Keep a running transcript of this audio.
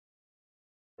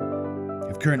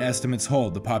current estimates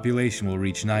hold, the population will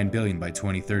reach 9 billion by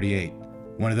 2038.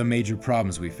 One of the major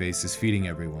problems we face is feeding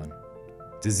everyone.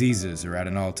 Diseases are at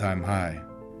an all-time high.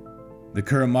 The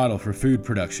current model for food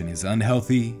production is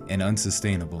unhealthy and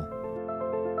unsustainable.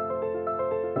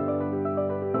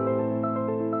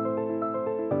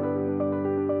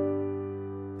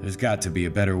 There's got to be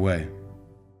a better way.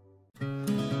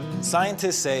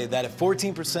 Scientists say that if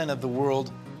 14% of the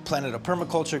world planted a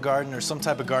permaculture garden or some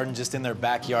type of garden just in their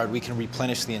backyard, we can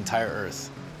replenish the entire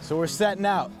Earth. So we're setting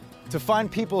out to find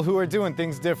people who are doing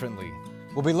things differently.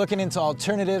 We'll be looking into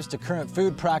alternatives to current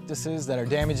food practices that are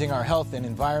damaging our health and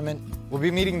environment. We'll be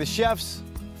meeting the chefs,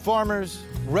 farmers,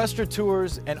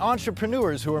 restaurateurs, and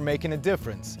entrepreneurs who are making a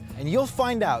difference. And you'll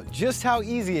find out just how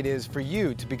easy it is for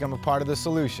you to become a part of the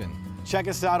solution. Check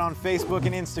us out on Facebook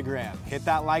and Instagram. Hit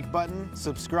that like button,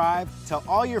 subscribe, tell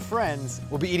all your friends.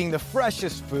 We'll be eating the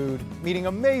freshest food, meeting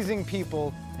amazing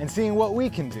people, and seeing what we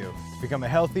can do to become a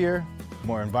healthier,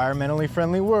 more environmentally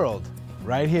friendly world,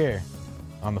 right here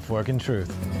on The Fork and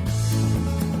Truth.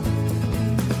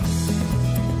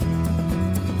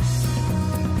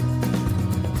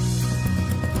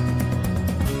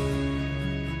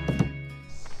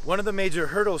 One of the major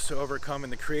hurdles to overcome in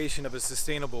the creation of a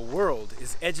sustainable world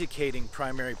is educating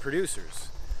primary producers.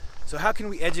 So how can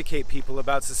we educate people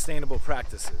about sustainable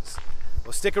practices?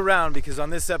 Well, stick around, because on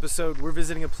this episode, we're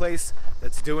visiting a place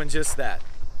that's doing just that.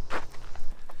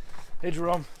 Hey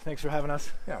Jerome, thanks for having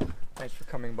us. Yeah, thanks for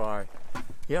coming by.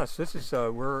 Yes, this is,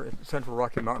 we're at Central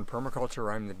Rocky Mountain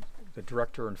Permaculture. I'm the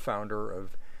director and founder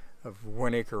of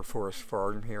 1 Acre Forest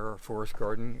Farm here, a forest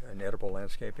garden and edible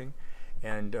landscaping.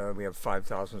 And we have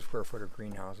 5,000 square foot of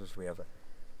greenhouses. We have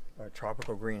a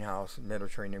tropical greenhouse,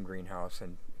 Mediterranean greenhouse,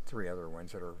 and 3 other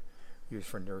ones that are used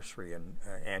for nursery and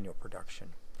annual production.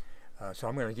 So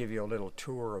I'm going to give you a little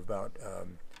tour about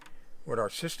what our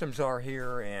systems are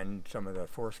here and some of the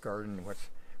forest garden,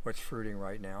 what's fruiting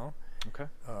right now. Okay.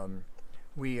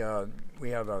 We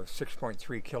have a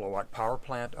 6.3 kilowatt power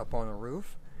plant up on the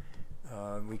roof.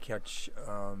 We catch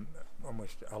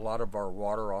almost a lot of our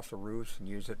water off the roofs and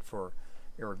use it for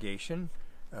irrigation.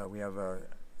 We have an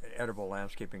edible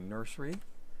landscaping nursery,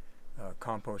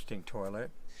 composting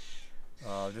toilet.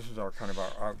 This is our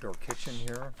outdoor kitchen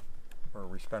here, where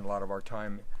we spend a lot of our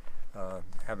time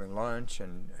having lunch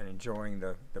and enjoying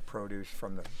the produce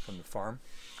from the farm.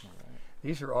 All right.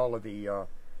 These are all of the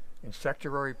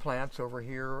insectivorous plants over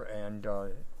here and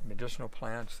medicinal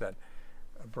plants that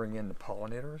bring in the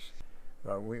pollinators.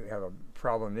 We have a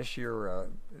problem this year,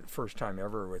 first time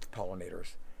ever, with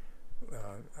pollinators.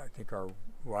 I think our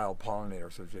wild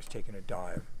pollinators have just taken a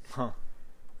dive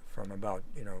from about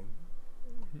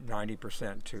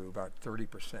 90% to about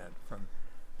 30%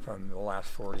 from the last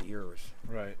 40 years.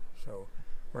 Right. So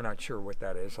we're not sure what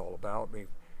that is all about.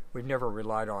 We've never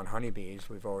relied on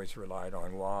honeybees. We've always relied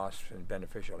on wasps and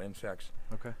beneficial insects.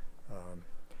 Okay.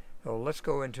 So let's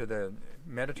go into the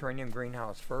Mediterranean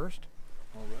greenhouse first.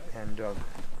 All right. And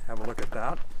have a look at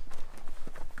that.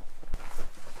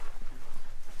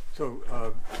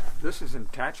 So this is an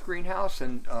attached greenhouse,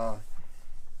 and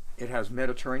it has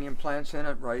Mediterranean plants in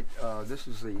it, right? This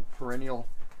is the perennial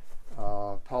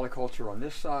polyculture on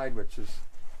this side, which is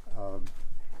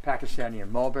Pakistani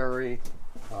mulberry,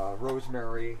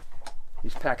 rosemary.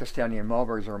 These Pakistani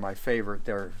mulberries are my favorite.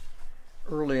 They're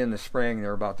early in the spring.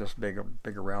 They're about this big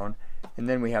around. And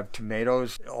then we have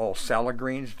tomatoes, all salad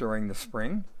greens during the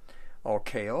spring, all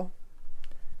kale.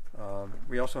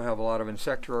 We also have a lot of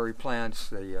insectivorous plants.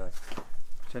 The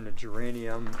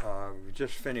geranium. We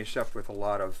just finished up with a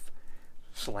lot of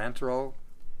cilantro,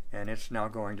 and it's now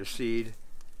going to seed,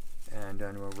 and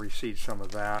then we'll reseed some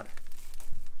of that.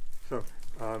 So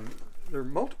there are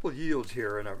multiple yields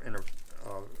here in a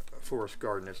forest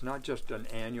garden. It's not just an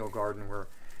annual garden where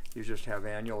you just have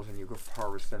annuals and you go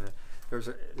harvest them. There's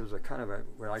a kind of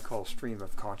what I call stream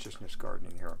of consciousness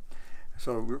gardening here.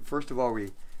 So first of all, we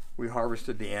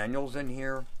harvested the annuals in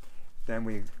here. Then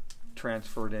we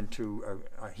transferred into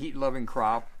a heat-loving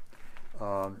crop.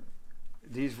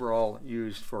 These were all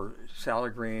used for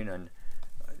salad green and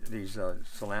these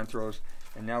cilantros.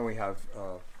 And now we have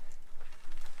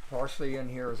parsley in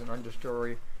here as an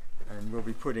understory, and we'll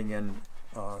be putting in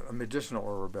a medicinal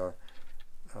herb,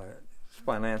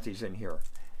 spilanthes, in here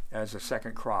as a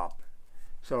second crop.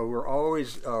 So we're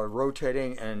always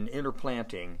rotating and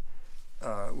interplanting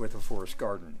with a forest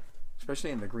garden, especially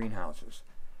in the greenhouses.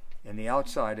 And the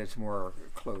outside is more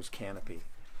closed canopy.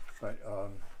 But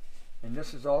and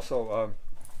this is also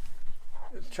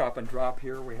chop and drop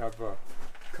here. We have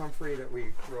comfrey that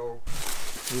we grow,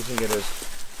 using it as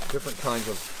different kinds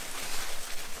of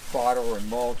fodder and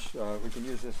mulch. We can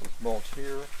use this as mulch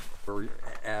here. We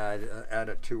add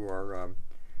it to our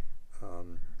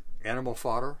animal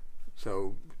fodder.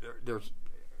 So there's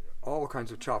all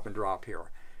kinds of chop and drop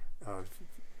here.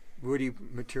 Woody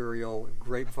material,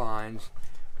 grapevines.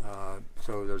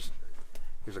 So there's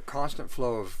a constant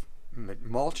flow of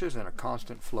mulches and a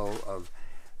constant flow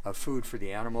of food for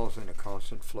the animals and a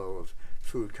constant flow of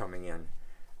food coming in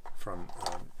from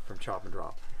chop and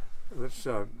drop.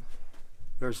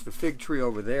 There's the fig tree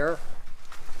over there,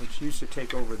 which used to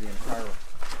take over the entire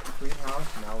greenhouse.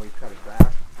 Now we cut it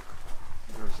back.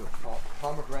 There's a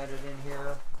pomegranate in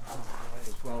here,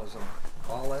 as well as an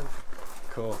olive.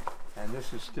 Cool. And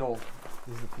this is still,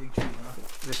 This is the fig tree, huh?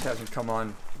 this hasn't come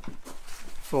on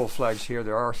full-fledged here.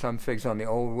 There are some figs on the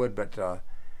old wood, but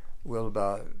we'll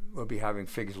be having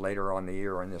figs later on the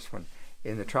year on this one.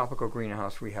 In the tropical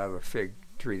greenhouse, we have a fig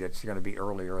tree that's going to be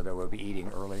earlier, that we'll be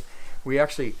eating early. We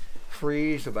actually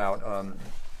freeze about,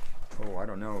 I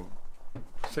don't know,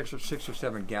 6 or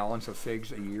 7 gallons of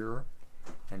figs a year,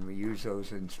 and we use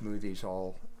those in smoothies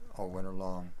all winter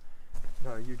long.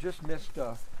 No, you just missed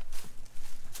the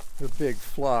big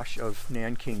flush of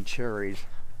Nanking cherries.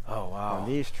 Oh wow. On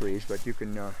these trees, but you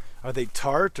can. Are they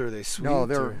tart or are they sweet? No,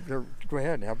 they're. Go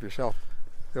ahead and help yourself.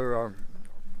 They're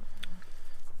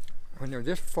when they're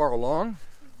this far along,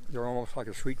 they're almost like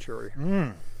a sweet cherry.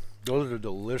 Those are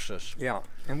delicious. Yeah,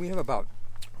 and we have about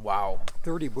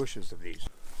 30 bushes of these.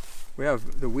 We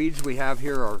have the weeds we have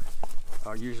here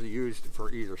are usually used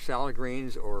for either salad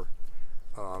greens or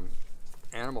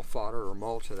animal fodder or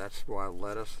mulch. So that's wild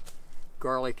lettuce.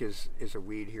 Garlic is a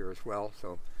weed here as well.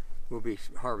 So we'll be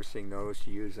harvesting those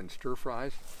to use in stir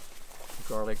fries,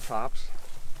 garlic tops.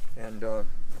 And I'll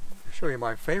show you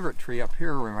my favorite tree up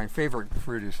here, where my favorite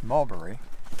fruit is mulberry.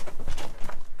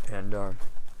 And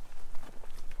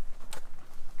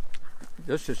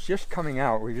this is just coming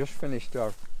out. We just finished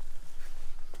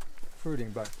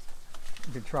fruiting, but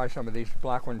you can try some of these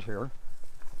black ones here.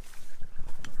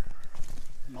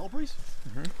 Mulberries?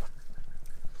 Mm-hmm.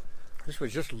 This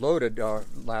was just loaded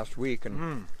last week,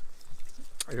 and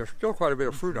there's still quite a bit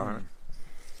of fruit on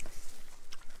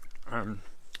it.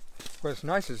 What's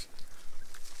nice is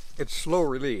it's slow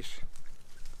release.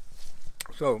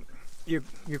 So you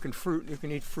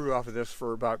can eat fruit off of this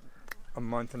for about a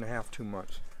month and a half, 2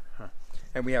 months.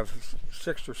 And we have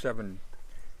 6 or 7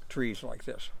 trees like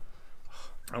this.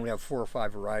 And we have 4 or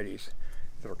 5 varieties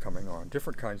that are coming on.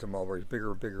 Different kinds of mulberries,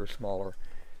 bigger, smaller,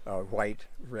 white,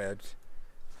 reds,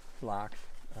 blacks.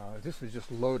 This is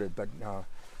just loaded, but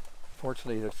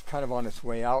fortunately it's kind of on its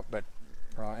way out. But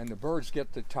and the birds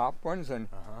get the top ones, and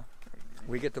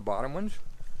we get the bottom ones.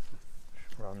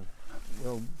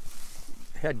 We'll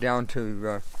head down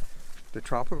to the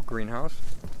tropical greenhouse.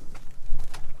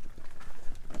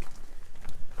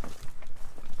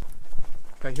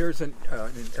 Okay, here's an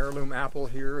heirloom apple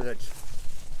here that's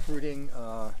fruiting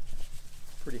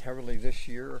pretty heavily this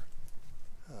year.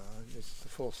 This is a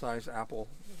full-size apple.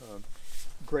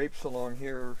 Grapes along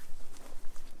here,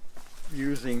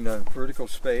 using the vertical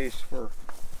space for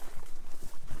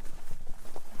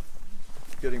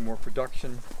getting more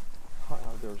production.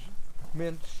 There's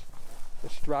mints,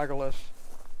 astragalus.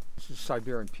 This is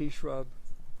Siberian pea shrub.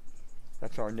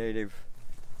 That's our native,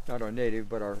 not our native,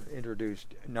 but our introduced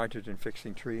nitrogen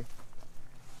fixing tree.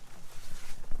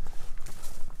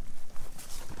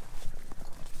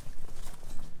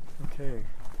 Okay,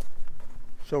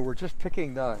 so we're just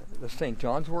picking the St.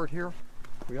 John's wort here.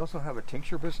 We also have a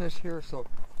tincture business here, so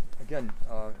again,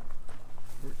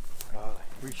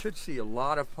 we should see a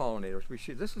lot of pollinators.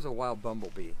 This is a wild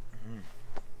bumblebee,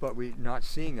 but we're not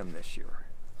seeing them this year.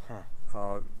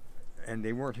 And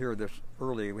they weren't here this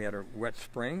early. We had a wet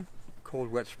spring,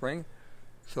 cold wet spring,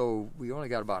 so we only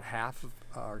got about half of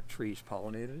our trees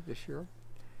pollinated this year.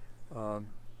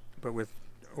 But with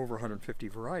over 150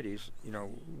 varieties,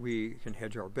 we can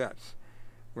hedge our bets.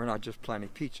 We're not just planting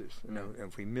peaches.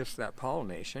 If we miss that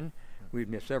pollination, we'd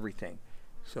miss everything.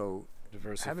 So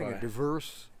having a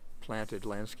diverse planted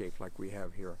landscape like we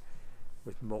have here,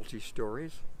 with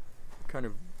multi-stories, kind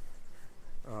of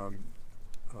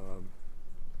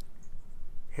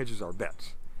hedges our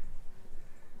bets.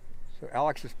 So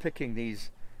Alex is picking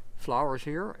these flowers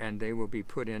here, and they will be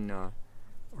put in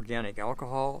organic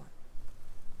alcohol.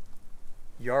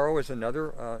 Yarrow is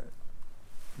another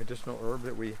medicinal herb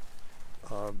that we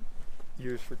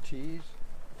use for teas,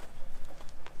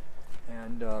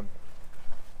 and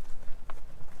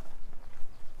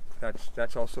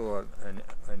that's also an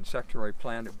insectivorous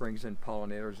plant that brings in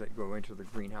pollinators that go into the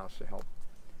greenhouse to help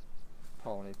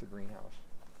pollinate the greenhouse.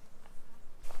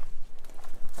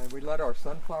 And we let our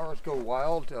sunflowers go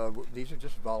wild. These are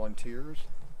just volunteers,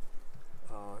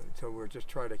 so we're just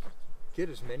trying to get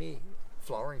as many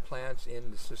flowering plants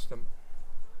in the system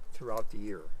throughout the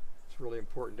year. It's really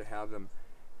important to have them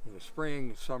in the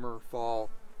spring, summer, fall,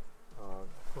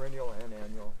 perennial and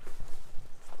annual.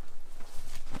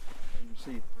 And you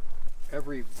see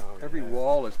every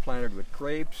wall is planted with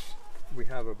grapes. We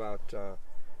have about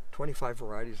 25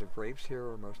 varieties of grapes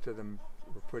here. Most of them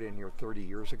were put in here 30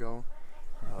 years ago.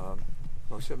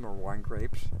 Most of them are wine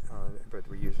grapes, but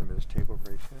we use them as table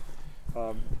grapes here.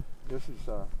 This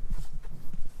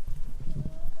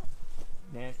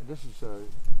is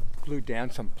blue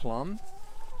dansum plum,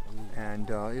 and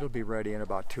it'll be ready in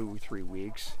about 2 or 3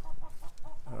 weeks.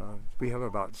 We have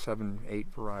about 7-8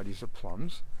 varieties of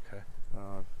plums. Okay.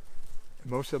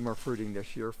 Most of them are fruiting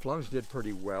this year. Plums did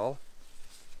pretty well.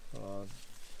 We're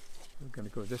going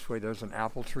to go this way. There's an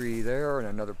apple tree there and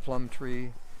another plum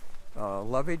tree.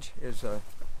 Lovage is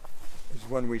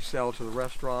one we sell to the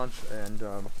restaurants, and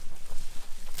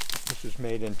this is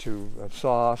made into a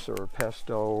sauce or a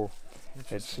pesto.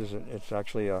 It's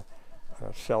actually a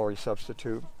celery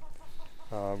substitute.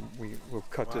 We'll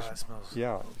cut this. That smells.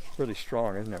 Yeah, it's really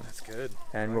strong, isn't it? That's good.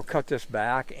 And we'll cut this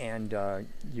back and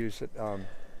use it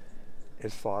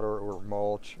as fodder or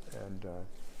mulch. And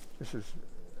this is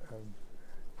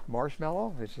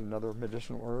marshmallow. It's another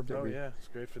medicinal herb that yeah, it's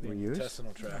great for the use.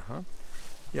 intestinal tract.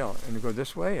 Yeah, and we go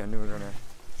this way, and we're gonna.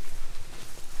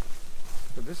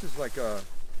 So this is like a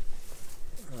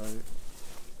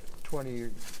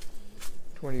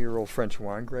 20-year-old French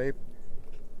wine grape.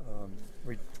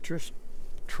 We just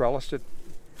trellised it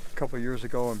a couple of years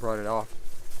ago and brought it off.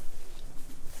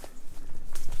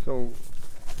 So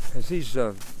as these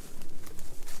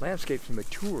landscapes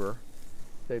mature,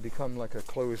 they become like a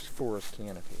closed forest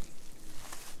canopy.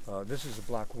 This is a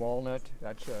black walnut.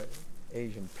 That's an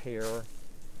Asian pear.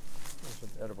 There's an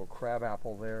edible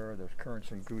crabapple there. There's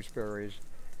currants and gooseberries.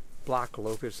 Black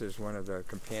locust is one of the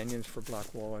companions for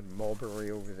black walnut.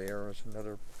 Mulberry over there is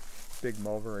another big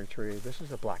mulberry tree. This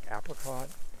is a black apricot,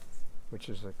 which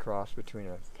is a cross between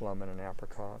a plum and an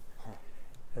apricot.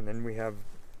 And then we have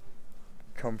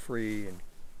comfrey and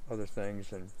other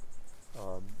things, and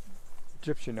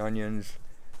Egyptian onions,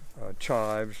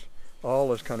 chives,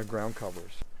 all as kind of ground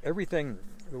covers. Everything,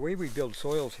 the way we build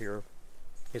soils here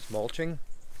is mulching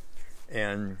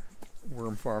and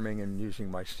worm farming and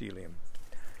using mycelium.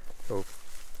 So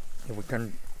if we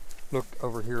can look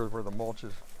over here where the mulch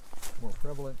is more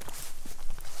prevalent.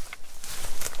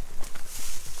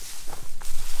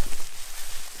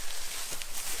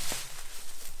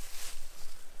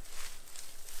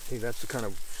 See, that's the kind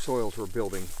of soils we're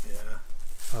building. Yeah.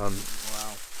 Wow.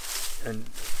 And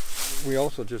we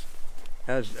also just,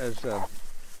 as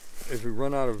we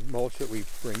run out of mulch that we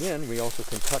bring in, we also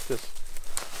can cut this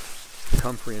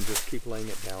comfrey and just keep laying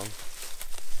it down.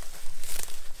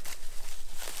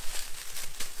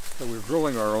 So we're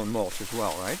growing our own mulch as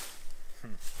well, right?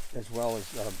 As well as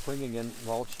bringing in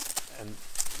mulch, and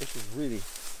this is really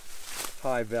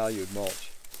high valued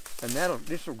mulch. And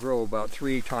this will grow about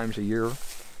 3 times a year,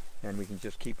 and we can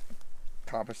just keep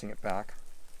composting it back.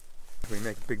 We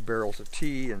make big barrels of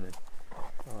tea, and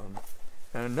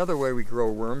another way we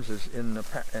grow worms is in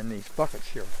these buckets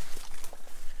here.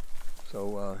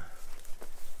 So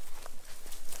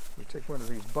you take one of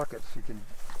these buckets, you can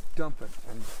dump it,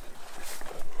 and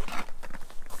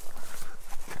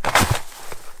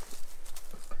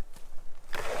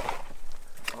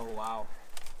oh wow.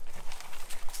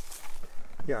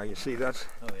 Yeah, you see that's.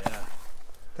 Oh yeah.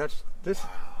 That's this. Wow.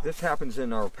 This happens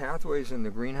in our pathways in the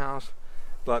greenhouse,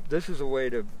 but this is a way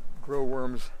to grow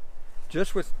worms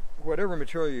just with whatever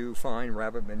material you find,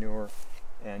 rabbit manure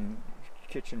and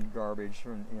kitchen garbage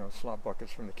from, slop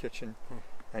buckets from the kitchen,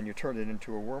 and you turn it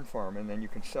into a worm farm, and then you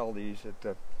can sell these at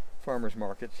the farmers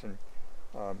markets and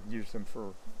use them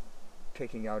for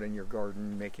taking out in your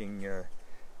garden, making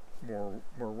more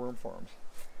worm farms.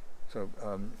 So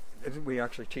we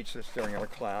actually teach this during our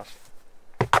class.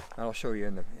 I'll show you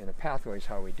in the pathways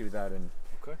how we do that and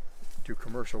do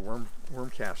commercial worm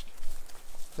cast.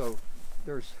 So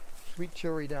there's sweet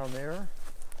cherry down there,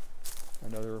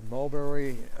 another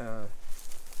mulberry,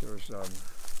 there's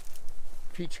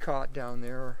peachcot down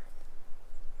there,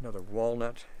 another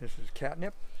walnut. This is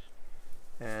catnip,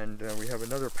 and we have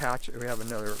another patch. We have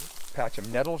another patch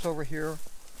of nettles over here.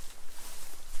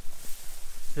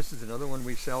 This is another one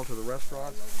we sell to the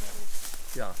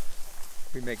restaurants. Yeah.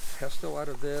 We make pesto out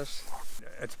of this.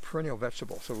 It's perennial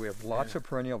vegetables, so we have lots of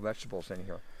perennial vegetables in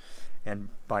here, and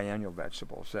biennial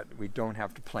vegetables that we don't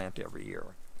have to plant every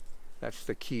year. That's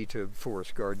the key to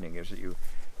forest gardening, is that you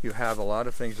have a lot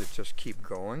of things that just keep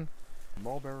going.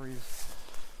 Mulberries.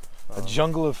 A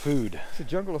jungle of food. It's a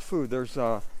jungle of food. There's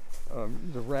a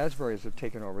the raspberries have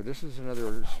taken over. This is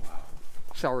another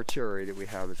sour cherry that we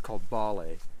have. It's called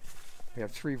Bale. We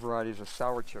have 3 varieties of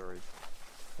sour cherries.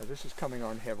 Now, this is coming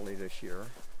on heavily this year.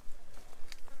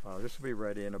 This will be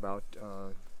ready in about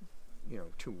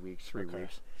 2 weeks, 3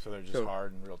 weeks. So they're just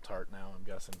hard and real tart now, I'm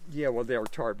guessing. Yeah, well, they're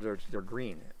tart. They're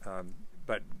green,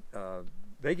 but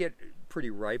they get pretty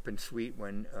ripe and sweet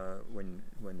when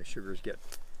the sugars get.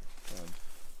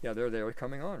 Yeah, they're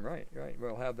coming on. Right.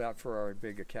 We'll have that for our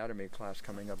big academy class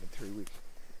coming up in 3 weeks.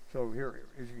 So here,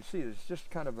 as you can see, there's just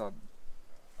kind of a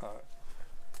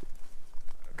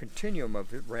continuum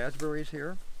of raspberries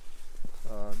here.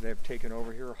 They've taken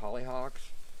over here,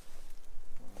 hollyhocks,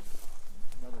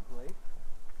 another grape,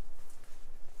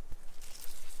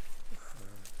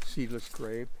 seedless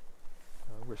grape,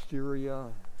 wisteria,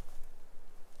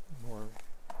 more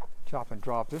chop and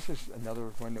drop. This is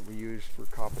another one that we use for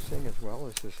coppicing as well.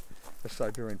 This is a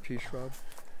Siberian pea shrub.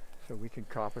 So we can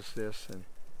coppice this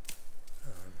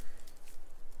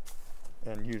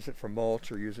and use it for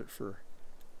mulch or use it for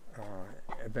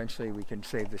eventually we can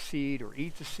save the seed or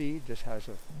eat the seed. This has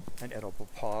an edible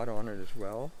pod on it as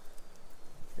well.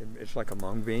 It's like a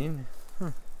mung bean.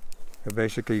 So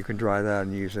basically you can dry that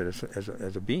and use it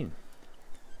as a bean.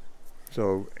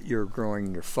 So you're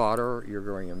growing your fodder, you're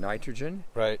growing your nitrogen,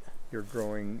 right? You're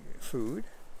growing food,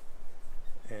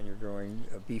 and you're growing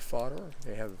beef fodder.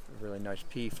 They have a really nice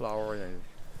pea flour, and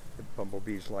the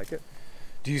bumblebees like it.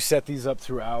 Do you set these up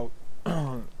throughout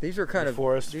these are kind the of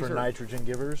forest for nitrogen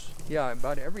givers? Yeah,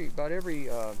 about every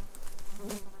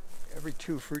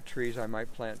 2 fruit trees I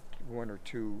might plant 1 or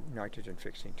 2 nitrogen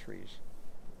fixing trees,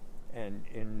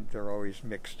 and they're always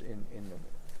mixed in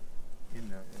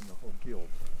the whole guild.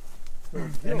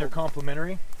 And they're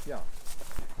complementary? Yeah.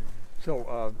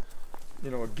 So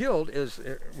a guild is,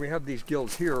 we have these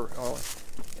guilds here.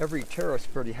 Every terrace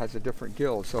pretty has a different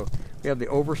guild. So we have the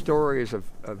overstories of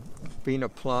being a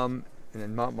plum, and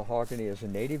then Mount Mahogany is a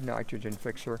native nitrogen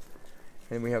fixer.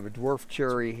 And we have a dwarf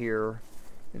cherry here,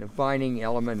 and a binding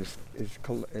element is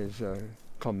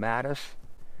clematis.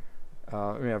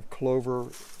 We have clover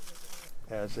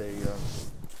as a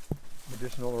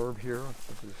medicinal herb here,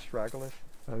 which is astragalus.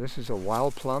 This is a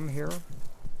wild plum here.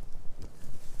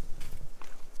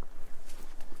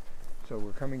 So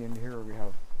we're coming in here, we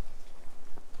have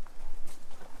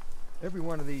every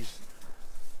one of these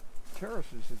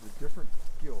terraces is a different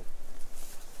guild.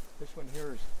 This one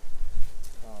here is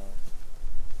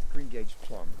green gauge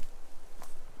plum.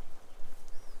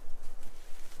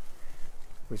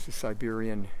 With the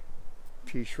Siberian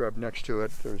pea shrub next to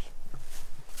it. There's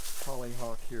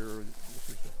hollyhock here. This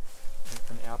is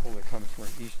an apple that comes from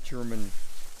East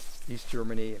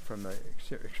Germany from the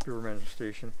experimental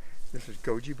station. This is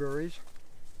goji berries.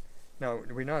 Now,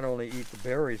 we not only eat the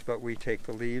berries, but we take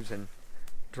the leaves and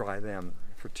dry them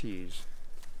for teas.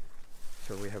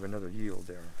 So we have another yield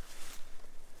there.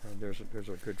 And there's a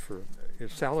good for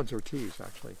salads or teas,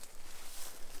 actually.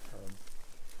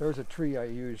 There's a tree I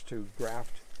used to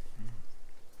graft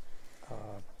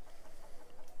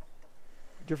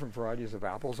different varieties of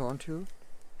apples onto.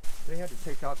 They had to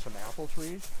take out some apple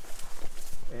trees,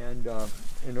 and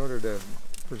in order to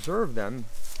preserve them,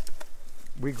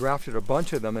 we grafted a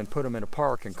bunch of them and put them in a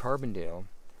park in Carbondale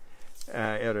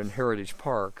at an heritage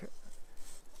park,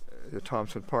 the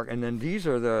Thompson Park. And then these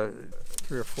are the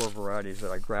 3 or 4 varieties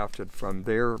that I grafted from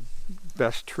their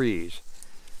best trees.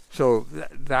 So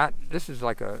this is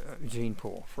like a gene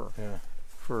pool for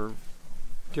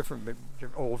different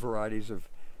old varieties of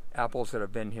apples that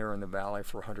have been here in the valley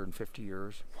for 150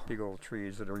 years. Big old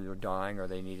trees that are either dying or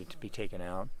they needed to be taken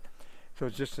out. So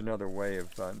it's just another way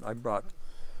of, I brought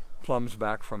plums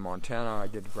back from Montana. I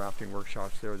did grafting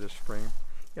workshops there this spring.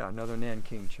 Yeah, another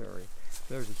Nanking cherry.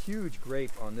 There's a huge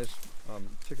grape on this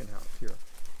chicken house here.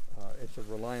 It's a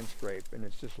Reliance grape, and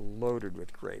it's just loaded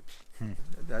with grapes.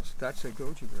 That's a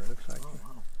goji berry. Looks like. Oh,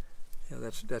 wow. Yeah,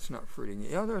 that's not fruiting.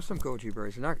 Yeah, there are some goji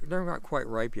berries. They're not quite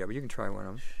ripe yet, but you can try one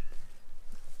of them.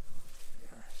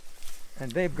 Yeah.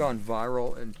 And they've gone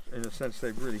viral in a sense.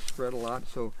 They've really spread a lot.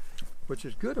 So, which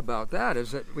is good about that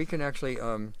is that we can actually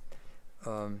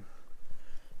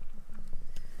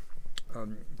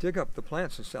dig up the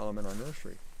plants and sell them in our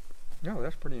nursery. No,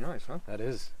 that's pretty nice, huh? That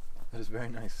is very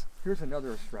nice. Here's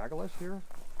another astragalus here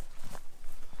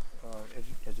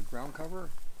as a ground cover.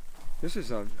 This is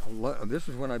this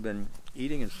is one I've been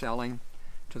eating and selling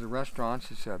to the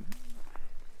restaurants. It's a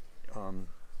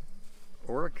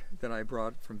oric that I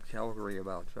brought from Calgary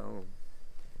about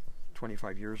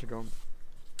 25 years ago,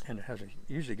 and it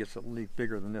usually gets a leaf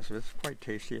bigger than this. It's quite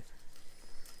tasty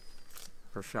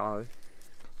for salad.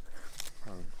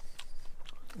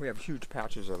 We have huge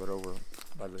patches of it over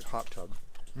by the hot tub.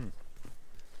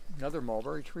 Another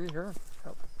mulberry tree here.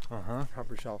 Help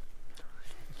yourself.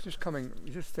 It's just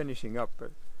finishing up,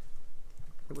 but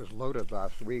it was loaded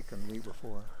last week and the week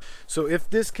before. So if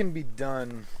this can be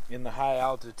done in the high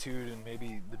altitude and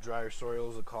maybe the drier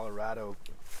soils of Colorado,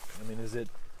 I mean, is it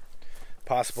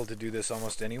possible to do this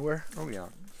almost anywhere? Oh yeah,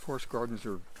 forest gardens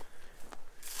are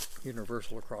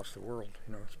universal across the world,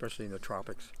 you know, especially in the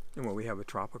tropics. And well, we have a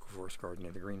tropical forest garden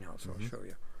in the greenhouse, I'll show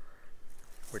you.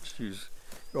 Which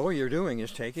all you're doing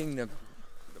is taking the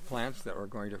plants that are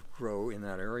going to grow in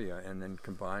that area and then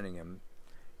combining them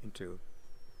into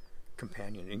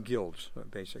companion in guilds,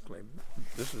 basically.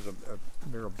 This is a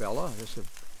Mirabella. This is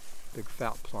a big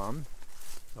fat plum,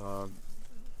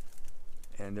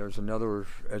 and there's another.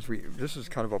 This is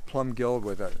kind of a plum guild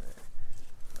with a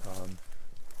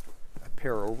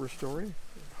pear overstory.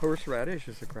 Horseradish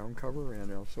is a ground cover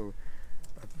and also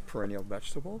a perennial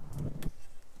vegetable.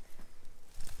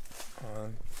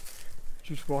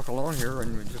 Just walk along here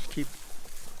and we just keep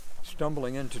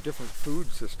stumbling into different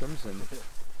food systems, and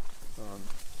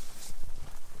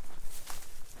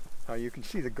you can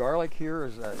see the garlic here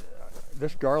is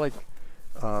this garlic.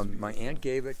 My aunt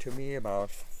gave it to me about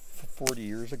 40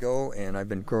 years ago, and I've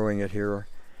been growing it here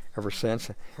ever since.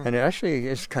 And it actually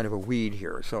is kind of a weed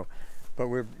here, so but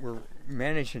we're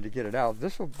managing to get it out.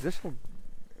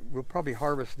 We'll probably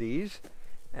harvest these,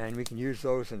 and we can use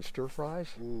those in stir fries.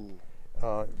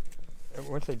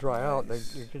 Once they dry out,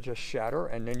 you can just shatter,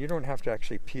 and then you don't have to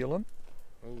actually peel them.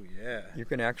 Oh yeah. You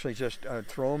can actually just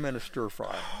throw them in a stir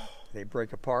fry. They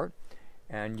break apart,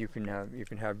 and you can have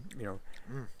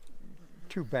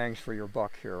two bangs for your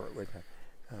buck here. With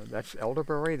that's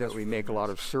elderberry that we make a lot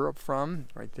of syrup from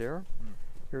right there.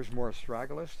 Here's more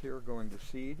astragalus here going to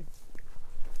seed.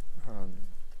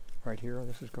 Right here,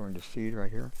 this is going to seed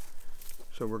right here.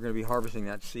 So we're going to be harvesting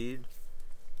that seed.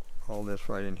 All this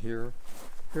right in here.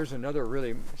 Here's another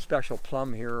really special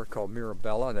plum here called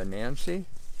Mirabella, the Nancy.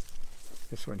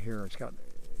 This one here, it's got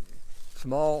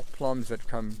small plums that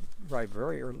come right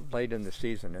very late in the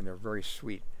season, and they're very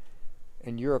sweet.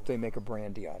 In Europe, they make a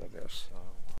brandy out of this.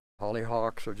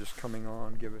 Hollyhocks are just coming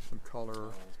on, give us some color.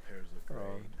 Those pears look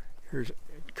great. Here's a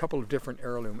couple of different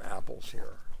heirloom apples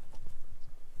here.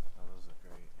 Those look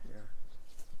great. Yeah.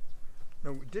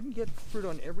 No, we didn't get fruit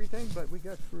on everything, but we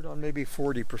got fruit on maybe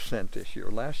 40% this year.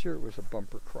 Last year it was a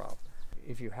bumper crop.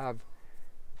 If you have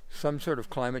some sort of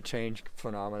climate change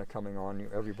phenomena coming on,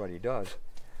 everybody does.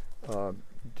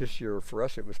 This year for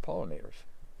us it was pollinators.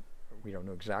 We don't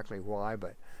know exactly why,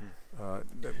 but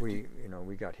we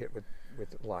got hit with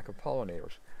lack of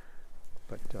pollinators.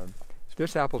 But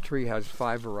this apple tree has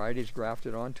 5 varieties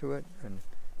grafted onto it, and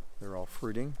they're all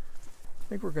fruiting. I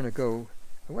think we're going to go.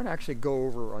 I want to actually go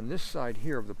over on this side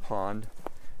here of the pond.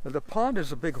 Now, the pond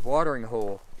is a big watering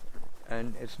hole,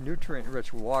 and it's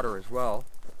nutrient-rich water as well.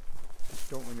 Just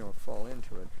don't want to fall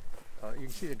into it. You can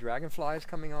see the dragonflies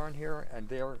coming on here, and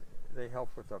they help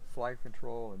with the fly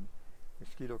control and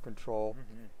mosquito control.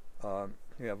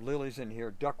 You have lilies in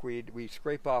here, duckweed. We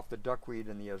scrape off the duckweed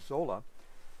and the azolla.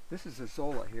 This is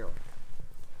azolla here.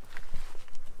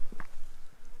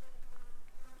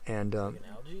 And Like an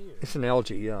algae? it's an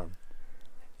algae, yeah.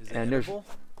 Is it And edible?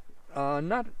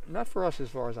 Not for us as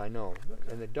far as I know.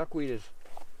 Okay. And the duckweed is.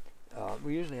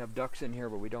 We usually have ducks in here,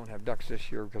 but we don't have ducks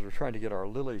this year because we're trying to get our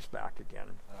lilies back again.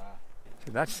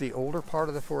 So that's the older part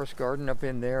of the forest garden up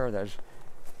in there. There's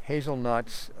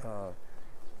hazelnuts,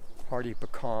 hardy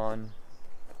pecan,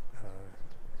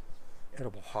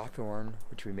 edible hawthorn,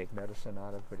 which we make medicine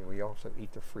out of, but we also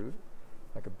eat the fruit,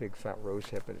 like a big fat rose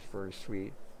hip, and it's very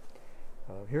sweet.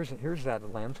 Here's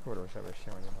that lamb's quarters I was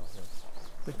showing you about here.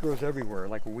 It grows everywhere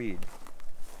like a weed.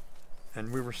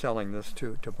 And we were selling this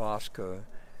to Bosque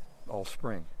all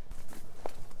spring.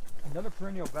 Another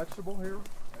perennial vegetable here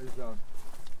is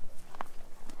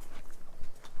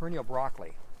perennial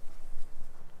broccoli.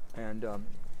 And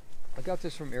I got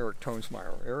this from Eric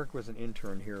Tonesmeyer. Eric was an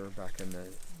intern here back in the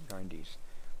 90s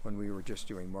when we were just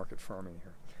doing market farming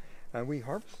here. And we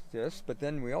harvest this, but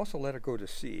then we also let it go to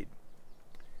seed.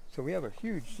 So we have a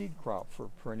huge seed crop for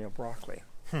perennial broccoli.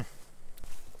 This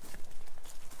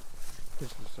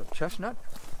is a chestnut.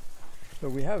 So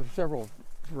we have several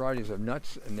varieties of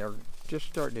nuts, and they're just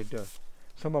starting to,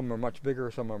 some of them are much bigger,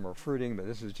 some of them are fruiting, but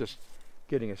this is just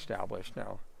getting established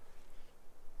now.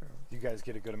 You guys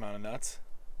get a good amount of nuts?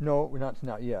 No, we're not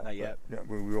yet. Not yet. Yeah,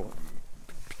 we will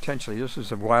potentially. This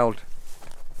is a wild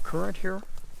currant here,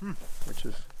 which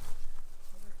is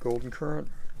golden currant.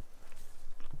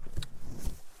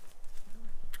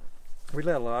 We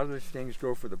let a lot of these things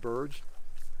go for the birds.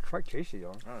 Quite tasty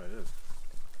though. Oh, it is.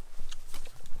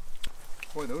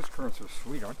 Boy, those currants are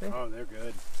sweet, aren't they? Oh, they're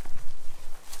good.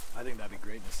 I think that'd be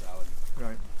great in a salad.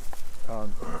 Right.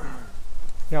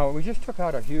 Now, we just took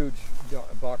out a huge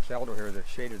box elder here that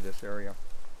shaded this area.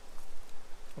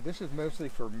 This is mostly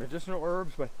for medicinal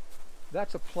herbs, but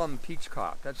that's a plum peach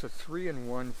cop. That's a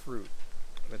 3-in-1 fruit.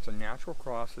 It's a natural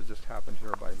cross that just happened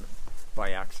here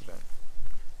by accident.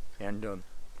 And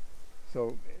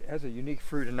so it has a unique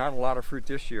fruit, and not a lot of fruit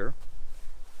this year.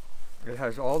 It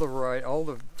has all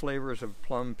the flavors of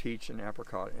plum, peach, and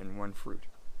apricot in one fruit.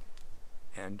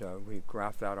 And we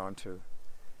graft that onto.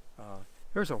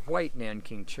 There's a white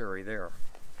Nanking cherry there,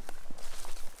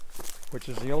 which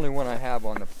is the only one I have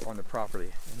on the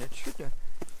property, and it should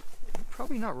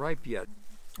probably not ripe yet.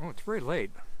 Oh, it's very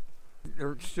late.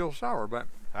 They're still sour, but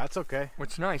that's okay.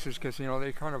 What's nice is because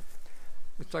they kind of,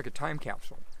 it's like a time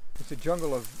capsule. It's a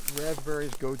jungle of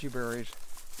raspberries, goji berries,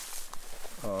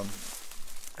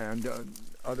 and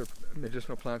other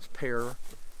medicinal plants, pear.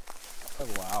 Oh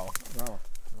wow! Wow!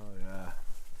 Oh yeah.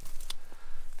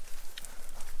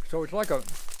 So it's like a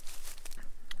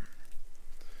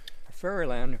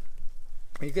fairyland.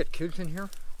 When you get kids in here,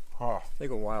 they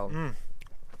go wild.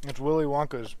 It's Willy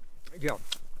Wonka's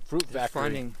fruit factory.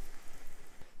 Finding,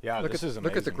 this is amazing.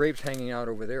 Look at the grapes hanging out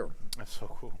over there. That's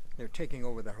so cool. They're taking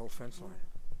over that whole fence line.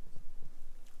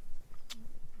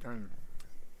 And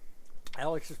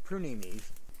Alex is pruning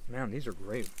these. Man, these are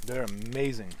great. They're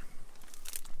amazing.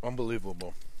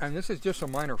 Unbelievable. And this is just a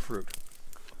minor fruit.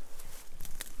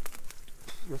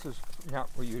 This is not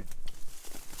where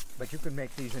but you can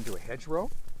make these into a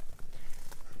hedgerow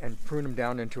and prune them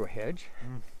down into a hedge.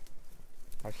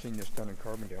 I've seen this done in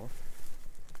Carbondale.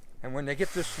 And when they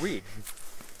get this sweet,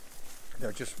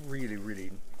 they're just really,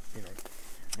 really,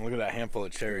 Look at that handful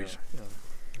of cherries. Yeah.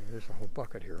 There's a whole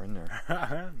bucket here in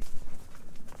there.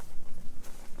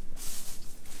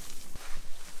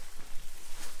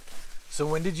 So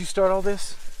when did you start all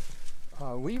this?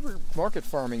 We were market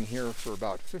farming here for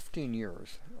about 15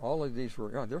 years. All of these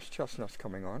were, there's chestnuts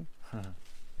coming on.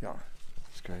 Yeah.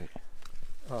 That's great.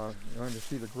 You want to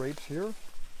see the grapes here?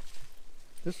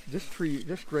 This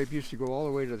grape used to go all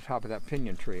the way to the top of that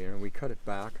pinyon tree, and we cut it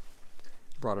back,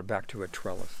 brought it back to a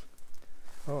trellis.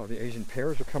 Oh, the Asian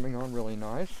pears are coming on really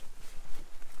nice.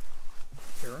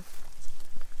 Here.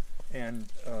 And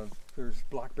there's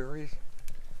blackberries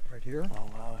right here. Oh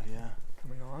wow, yeah.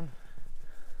 Coming on.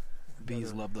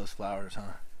 Bees love those flowers,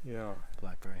 huh? Yeah.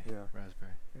 Blackberry,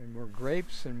 raspberry. And more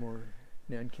grapes and more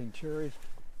Nanking cherries.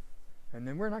 And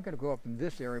then we're not going to go up in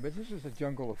this area, but this is a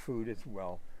jungle of food as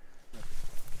well.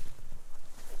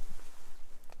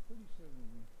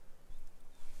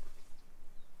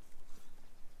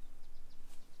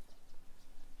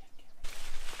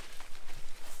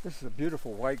 This is a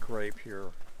beautiful white grape here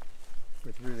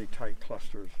with really tight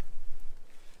clusters.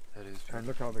 That is true. And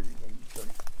look how the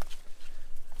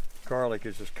garlic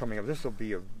is just coming up. This will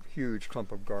be a huge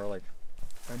clump of garlic.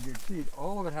 And you see,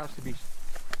 all of it has to be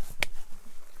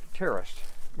terraced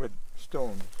with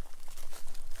stone.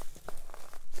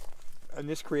 And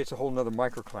this creates a whole nother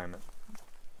microclimate.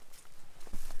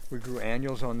 We grew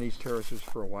annuals on these terraces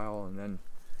for a while and then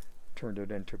turned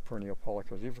it into perennial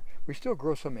pollicles. We still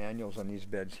grow some annuals on these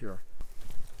beds here.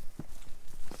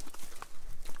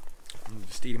 I'm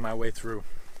just eating my way through.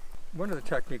 One of the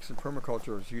techniques in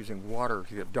permaculture is using water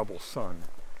to get double sun.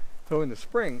 So in the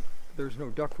spring, there's no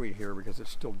duckweed here because it's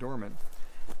still dormant.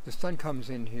 The sun comes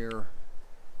in here,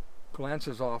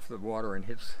 glances off the water and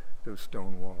hits those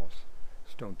stone walls,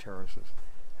 stone terraces,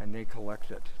 and they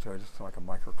collect it. So it's like a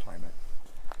microclimate.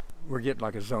 We're getting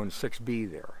like a zone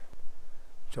 6B there.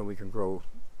 So we can grow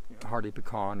hardy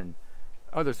pecan and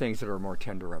other things that are more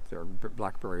tender up there.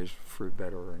 Blackberries fruit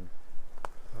better. And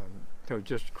so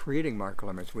just creating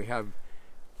microclimates. We have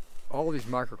all these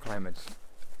microclimates,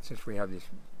 since we have this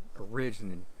a ridge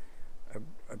and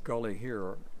a gully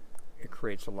here, it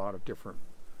creates a lot of different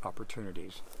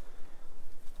opportunities,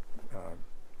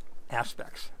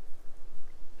 aspects,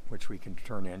 which we can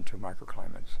turn into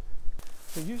microclimates.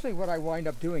 So usually what I wind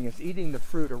up doing is eating the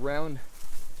fruit around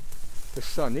the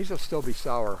sun. These will still be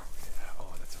sour.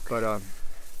 Oh, that's okay. But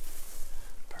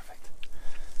perfect.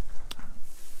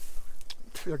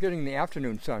 They're getting the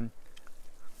afternoon sun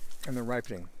and they're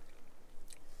ripening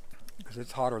because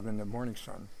it's hotter than the morning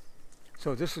sun.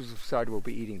 So this is the side we'll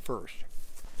be eating first.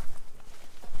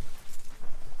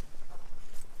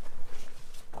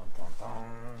 Dun, dun, dun.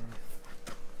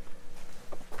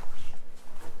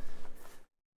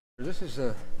 This is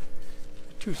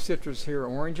two citrus here,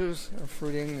 oranges are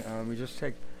fruiting. We just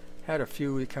had a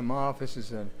few that come off. This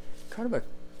is a kind of a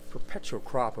perpetual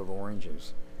crop of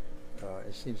oranges.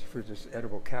 It seems to fruit this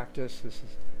edible cactus. This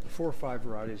is 4 or 5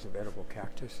 varieties of edible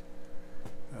cactus.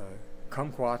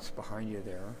 Kumquats behind you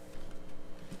there.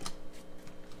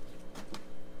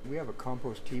 We have a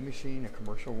compost tea machine, a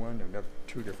commercial one, and we have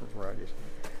 2 different varieties.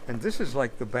 And this is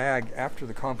like the bag after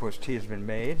the compost tea has been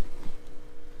made.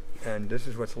 And this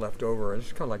is what's left over.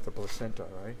 It's kind of like the placenta,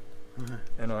 right?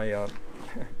 Mm-hmm. And I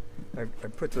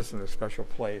put this in a special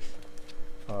place.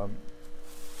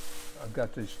 I've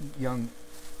got this young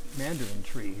mandarin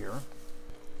tree here.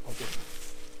 I'll just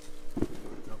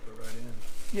dump it right in.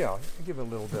 Yeah, give it a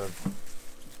little bit of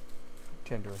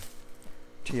tender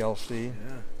TLC. Yeah.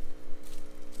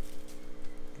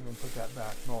 And then put that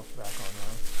mulch back on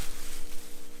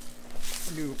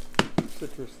there. New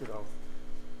citrus that I'll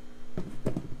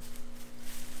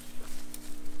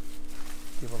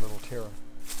give a little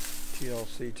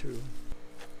TLC to.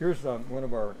 Here's one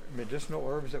of our medicinal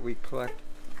herbs that we collect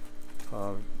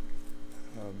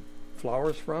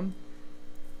flowers from.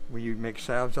 We make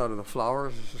salves out of the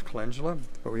flowers. This is calendula,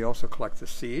 but we also collect the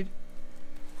seed.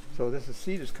 So this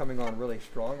seed is coming on really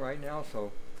strong right now,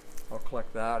 so I'll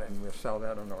collect that and we'll sell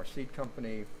that on our seed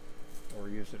company or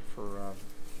use it for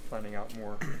planting out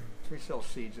more. We sell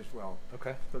seeds as well.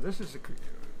 Okay. So this is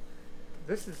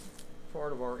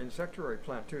part of our insectivorous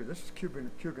plant too. This is Cuban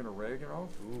oregano.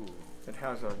 Ooh. It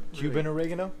has a Cuban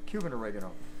oregano? Cuban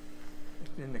oregano.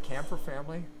 It's in the camphor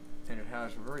family, and it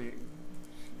has very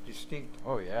distinct.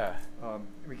 Oh yeah.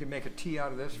 We can make a tea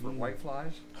out of this for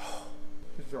whiteflies.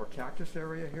 This is our cactus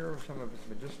area here. Some of it's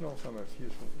medicinal, some of it's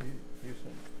useful.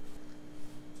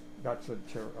 That's a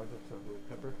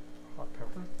pepper, hot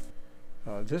pepper.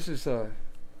 This is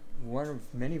one of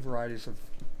many varieties of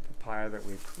papaya that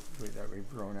we've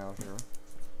grown out here.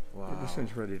 Wow. This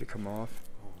one's ready to come off.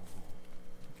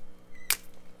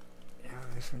 Yeah,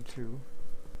 this one too.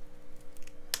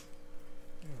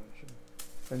 Yeah,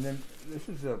 and then this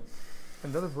is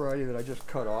another variety that I just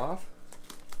cut off,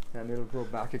 and it'll grow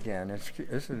back again. This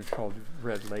one is called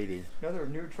Red Lady. Another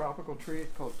new tropical tree is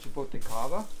called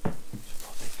Chipotecava.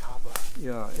 Chipotecava.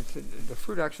 Yeah, the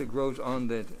fruit actually grows on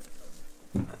the.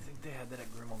 I think they had that at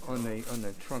Grandma. On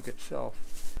the trunk itself,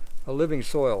 a living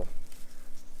soil,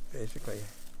 basically.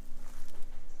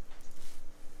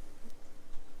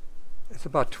 It's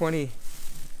about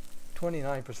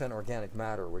 29% organic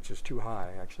matter, which is too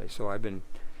high actually. So I've been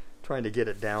trying to get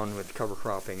it down with cover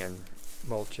cropping and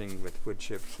mulching with wood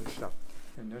chips and stuff.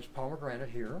 And there's pomegranate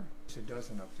here. There's a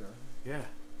dozen up there. Yeah.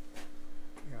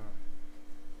 Yeah.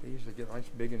 They usually get nice,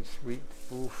 big and sweet.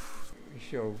 Oof. We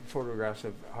show photographs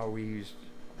of how we used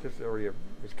this area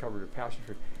was covered with passion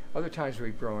fruit. Other times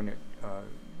we've grown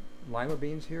lima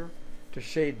beans here to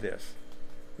shade this.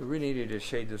 We really needed to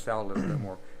shade this out a little bit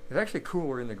more. It's actually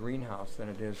cooler in the greenhouse than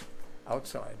it is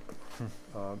outside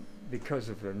because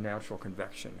of the natural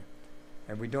convection.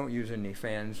 And we don't use any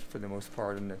fans for the most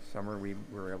part in the summer. We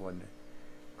were able to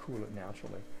cool it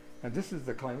naturally. And this is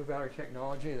the climate battery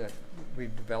technology that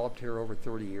we've developed here over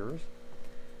 30 years.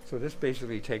 So this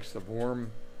basically takes the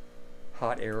warm,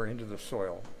 hot air into the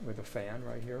soil with a fan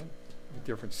right here with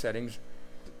different settings.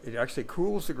 It actually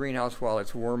cools the greenhouse while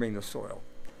it's warming the soil.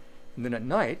 And then at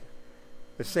night,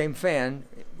 the same fan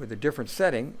with a different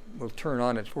setting will turn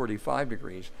on at 45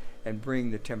 degrees and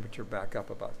bring the temperature back up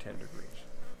about 10 degrees.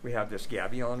 We have this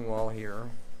gabion wall here.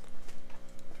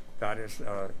 That is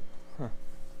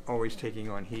always taking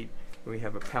on heat. We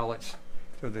have a pellets.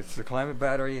 So that's the climate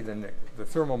battery, then the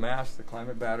thermal mass, the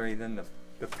climate battery, then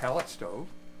the pellet stove,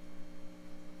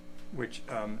 which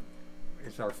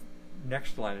is our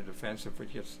next line of defense. If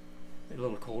it gets a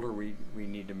little colder, we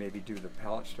need to maybe do the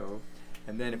pellet stove.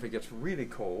 And then if it gets really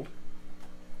cold,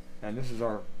 and this is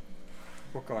our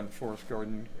book on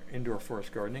indoor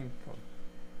forest gardening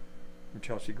from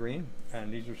Chelsea Green,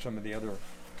 and these are some of the other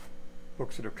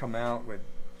books that have come out with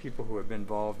people who have been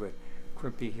involved with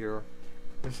CRMPI here.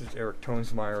 This is Eric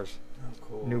Tonesmeyer's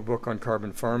new book on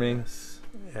carbon farming, yes.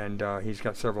 And he's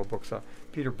got several books out.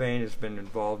 Peter Bain has been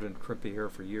involved in CRMPI here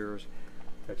for years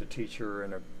as a teacher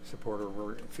and a supporter.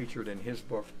 We're featured in his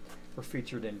book. We're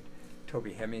featured in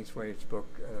Toby Hemingway's book,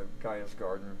 Gaia's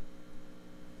Garden,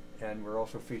 and we're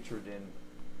also featured in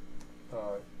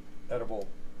Edible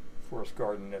Forest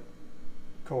Garden, that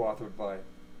co-authored by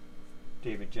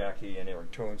David Jackie and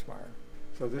Eric Tonesmeyer.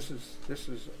 So this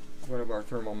is one of our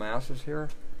thermal masses here.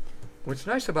 What's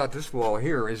nice about this wall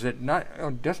here is it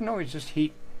doesn't always just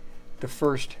heat the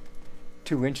first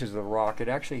 2 inches of the rock. It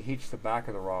actually heats the back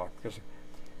of the rock, because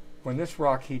when this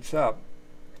rock heats up,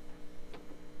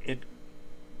 it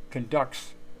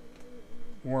conducts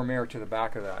warm air to the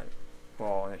back of that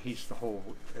wall, and it heats the whole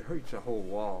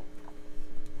wall.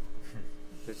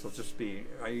 This will just be,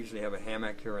 I usually have a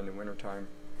hammock here in the wintertime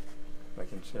I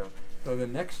can sit on. So the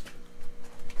next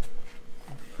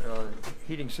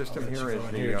heating system here is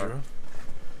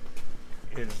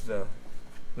the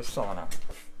sauna.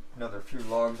 another few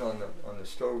logs on the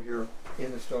stove here,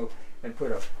 in the stove, and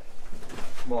put a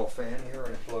small fan here,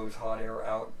 and it blows hot air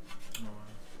out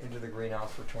into the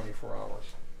greenhouse for 24 hours.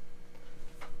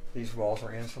 These walls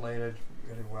are insulated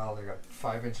really well. They got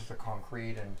 5 inches of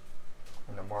concrete and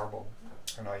the marble.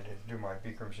 And I do my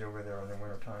Bikram's yoga there in the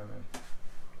wintertime. And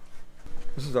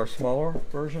this is our smaller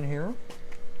version here.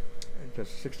 It's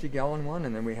a 60-gallon one,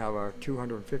 and then we have a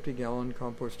 250-gallon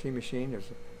compost tea machine.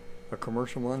 There's a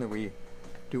commercial one that we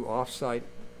do off-site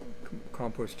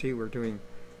compost tea. We're doing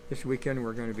this weekend.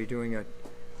 We're going to be doing a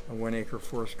 1-acre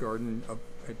forest garden up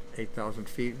at 8,000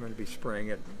 feet. We're going to be spraying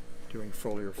it, doing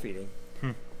foliar feeding.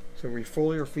 So we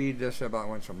foliar feed this about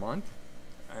once a month,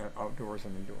 outdoors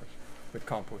and indoors, with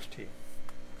compost tea.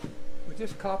 We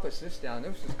just coppiced this down.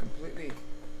 This is completely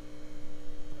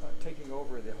taking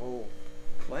over the whole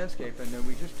landscape, and then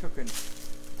we just took and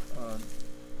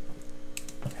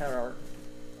had our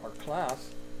class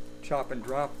chop and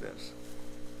drop this.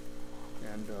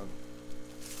 And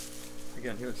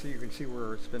again, here, you can see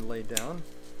where it's been laid down.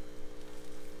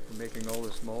 We're making all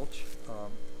this mulch,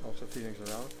 also feeding it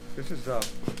out. This is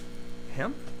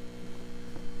hemp,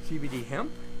 CBD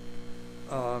hemp.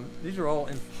 These are all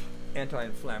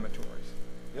anti-inflammatories.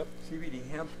 Yep. CBD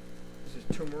hemp. This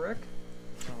is turmeric.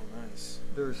 Oh, nice.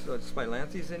 There's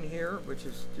spilanthes in here, which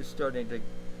is just starting to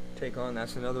take on.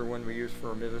 That's another one we use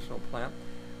for a medicinal plant.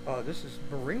 This is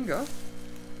moringa,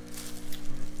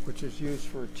 which is used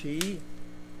for tea,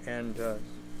 and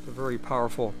it's a very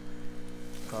powerful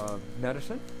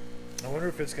medicine. I wonder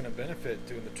if it's going to benefit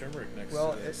doing the turmeric next.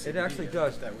 Well, to it actually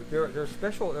does. There's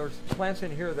plants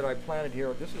in here that I planted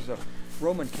here. This is a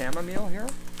Roman chamomile here.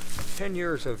 10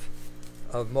 years of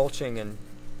mulching and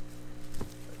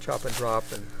chop and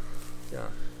drop, and yeah.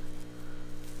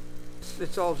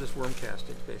 It's all just worm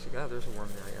castings, basically. Ah, there's a worm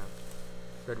there, yeah.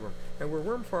 Red worm. And we're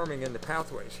worm farming in the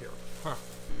pathways here. Huh.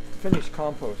 Finished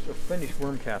compost, or finished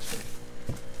worm casting.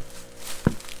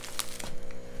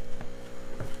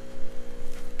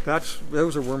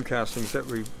 Those are worm castings that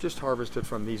we just harvested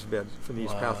from these beds, from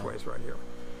these pathways right here.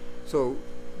 So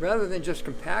rather than just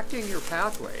compacting your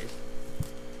pathways,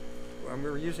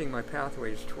 we're using my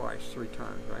pathways 3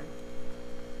 times, right?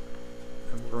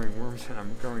 I'm growing worms and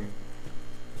I'm growing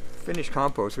finished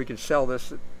compost. We can sell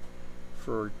this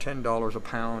for $10 a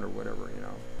pound or whatever, you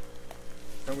know.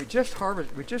 And we just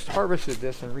harvested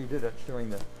this and redid it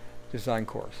during the design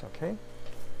course, okay?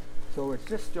 So it's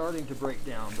just starting to break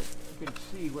down, but you can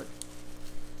see this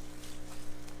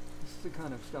is the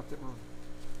kind of stuff that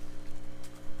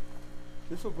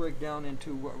this will break down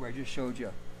into what I just showed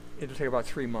you. It'll take about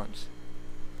 3 months,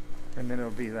 and then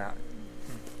it'll be that.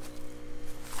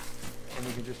 And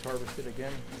we can just harvest it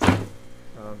again.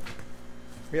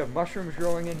 We have mushrooms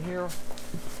growing in here.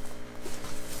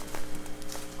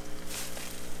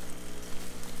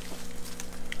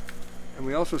 And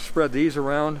we also spread these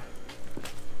around.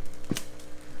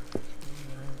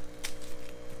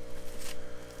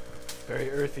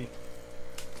 Very earthy.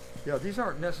 Yeah, these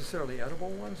aren't necessarily edible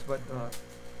ones, but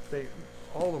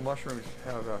all the mushrooms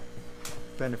have a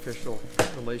beneficial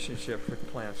relationship with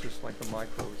plants, just like the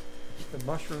microbes. The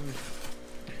mushrooms,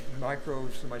 the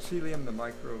microbes, the mycelium, the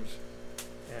microbes,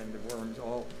 and the worms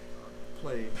all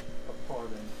play a part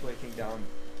in breaking down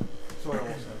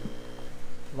soils.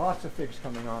 Lots of figs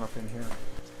coming on up in here.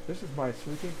 This is my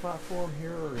sleeping platform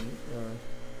here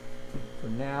for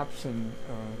naps and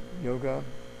yoga.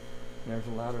 And there's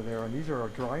a ladder there, and these are our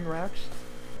drying racks.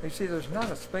 You see, there's not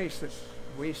a space that's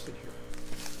wasted here.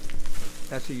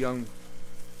 That's a young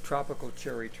tropical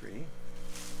cherry tree.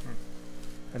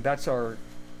 And that's our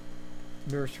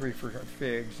nursery for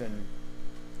figs and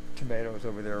tomatoes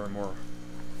over there and more.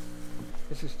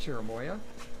 This is cherimoya.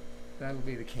 That'll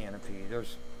be the canopy.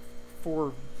 There's 4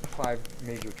 or 5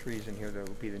 major trees in here that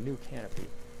will be the new canopy.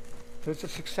 So it's a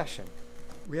succession.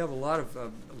 We have a lot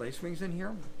of lacewings in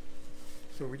here,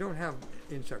 so we don't have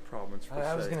insect problems per se.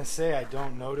 I was going to say, I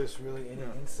don't notice really any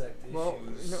insect issues. Well,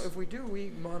 you know, if we do,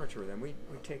 we monitor them. We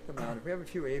take them out. If we have a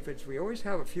few aphids, we always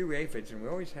have a few aphids, and we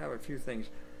always have a few things,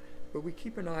 but we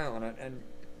keep an eye on it and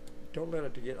don't let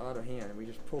it to get out of hand. We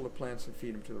just pull the plants and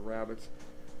feed them to the rabbits,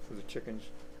 to the chickens,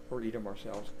 or eat them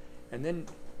ourselves, and then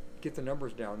get the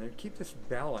numbers down and keep this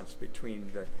balance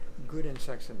between the good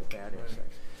insects and the bad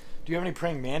insects. Do you have any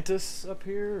praying mantis up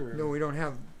here? Or? No, we don't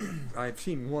have. I've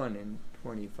seen one in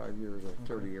 25 years or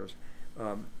 30 years.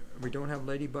 We don't have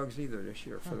ladybugs either this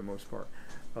year, for the most part.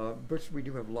 But we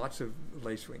do have lots of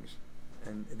lacewings,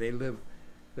 and they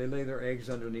lay their eggs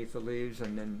underneath the leaves,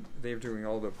 and then they're doing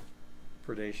all the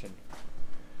predation.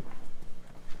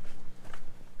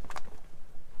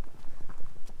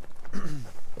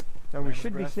 Now we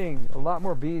should be seeing a lot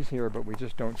more bees here, but we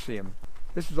just don't see them.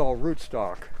 This is all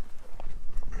rootstock.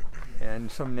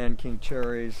 And some Nanking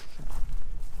cherries,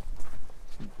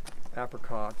 some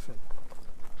apricots.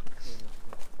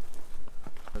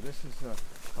 This is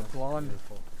a blonde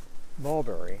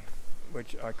mulberry,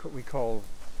 which we call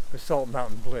Basalt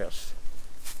Mountain Bliss.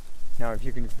 Now if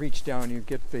you can reach down, you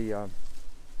get the,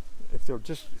 if they're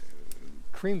just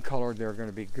cream colored, they're going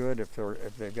to be good. If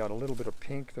they've got a little bit of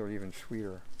pink, they're even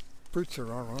sweeter. Fruits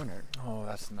are on it. Oh,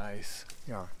 that's nice.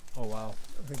 Yeah. Oh, wow.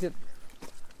 They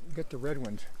get the red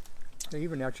ones. They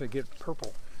even actually get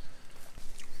purple.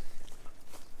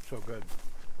 So good.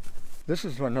 This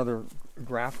is another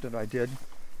graft that I did.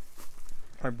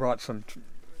 I brought some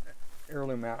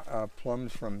heirloom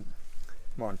plums from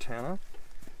Montana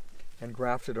and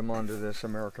grafted them onto this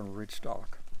American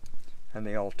rootstock, and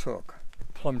they all took.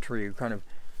 Plum tree kind of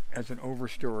as an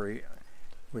overstory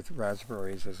with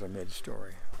raspberries as a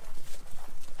mid-story.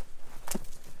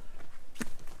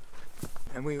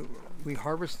 And we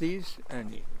harvest these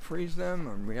and freeze them,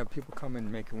 and we have people come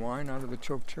and make wine out of the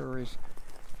choke cherries.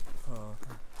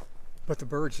 But the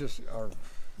birds just are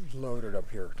loaded up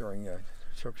here during the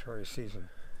choke cherry season.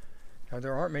 Now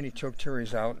there aren't many choke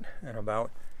cherries out and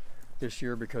about this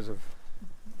year because of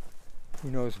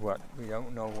who knows what. We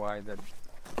don't know why. That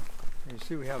you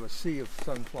see, we have a sea of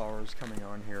sunflowers coming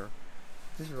on here.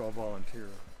 These are all volunteer.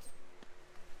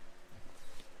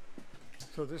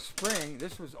 So this spring,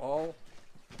 this was all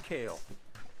kale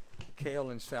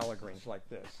and salad greens like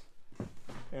this.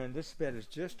 And this bed is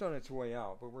just on its way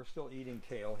out, but we're still eating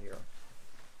kale here.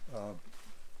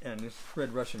 And this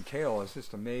red Russian kale is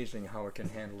just amazing how it can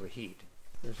handle the heat.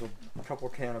 There's a couple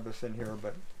cannabis in here,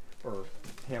 or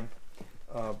hemp.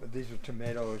 But these are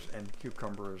tomatoes and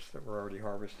cucumbers that we're already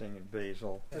harvesting, and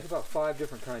basil. There's about 5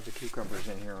 different kinds of cucumbers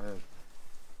in here.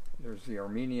 There's the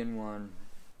Armenian one.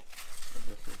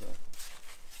 This is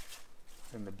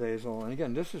and the basil. And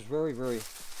again, this is very, very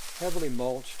heavily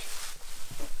mulched.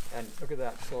 And look at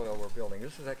that soil we're building.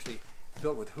 This is actually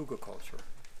built with hugelkultur.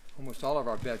 Almost all of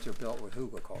our beds are built with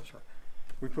hugelkultur.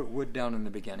 We put wood down in the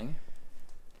beginning,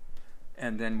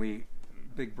 and then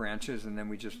big branches, and then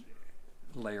we just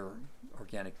layer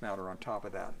organic matter on top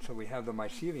of that. So we have the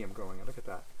mycelium going, and look at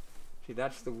that. See,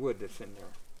 that's the wood that's in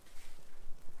there.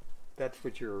 That's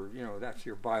what that's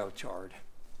your biochar.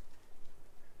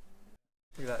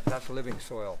 Look at that, that's living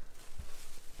soil.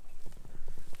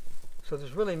 So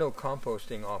there's really no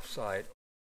composting off-site.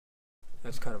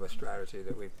 That's kind of a strategy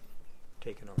that we've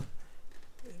taken on.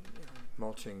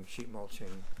 Mulching, sheet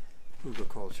mulching,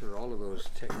 hugelkultur, all of those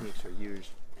techniques are used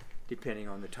depending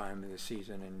on the time of the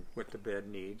season and what the bed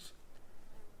needs.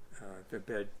 If the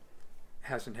bed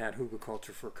hasn't had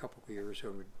hugelkultur for a couple of years,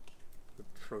 so we'd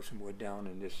throw some wood down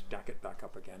and just stack it back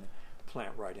up again,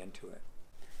 plant right into it.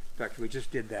 In fact, we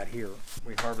just did that here.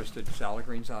 We harvested salad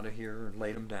greens out of here and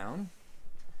laid them down.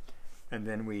 And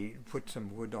then we put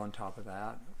some wood on top of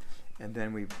that. And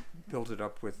then we built it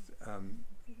up with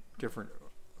different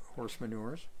horse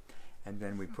manures. And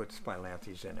then we put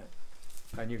spilanthes in it.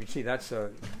 And you can see that's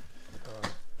a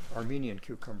Armenian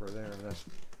cucumber there.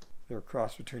 They're a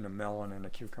cross between a melon and a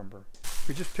cucumber.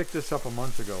 We just picked this up a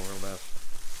month ago or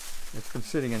less. It's been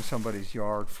sitting in somebody's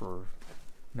yard for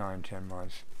 9-10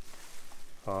 months.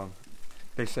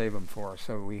 They save them for us,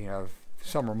 so we have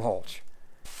summer mulch.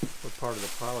 What part of the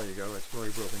pile you go, it's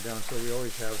really broken down, so we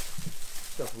always have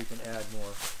stuff we can add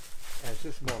more. As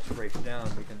this mulch breaks down,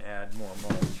 we can add more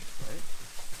mulch, right?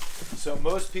 So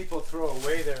most people throw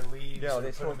away their leaves, Yeah, or they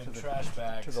put throw them them in trash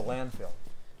bags. to the landfill.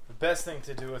 The best thing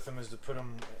to do with them is to put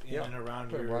them in and around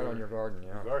put your them right on your garden.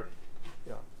 Yeah. garden.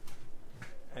 Yeah.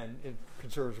 And it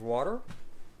conserves water,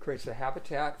 creates a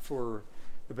habitat for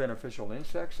the beneficial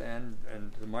insects and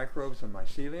the microbes and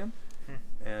mycelium.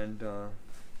 And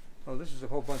oh, this is a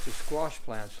whole bunch of squash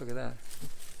plants. Look at that.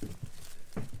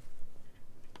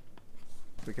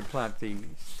 We can plant the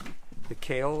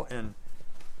kale and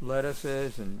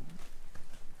lettuces and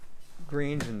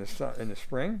greens in the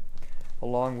spring,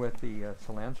 along with the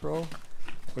cilantro,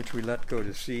 which we let go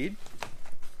to seed.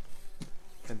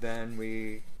 And then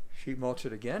we sheet mulch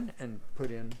it again and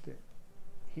put in the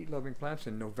heat-loving plants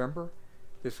in November.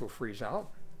 This will freeze out,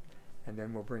 and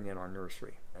then we'll bring in our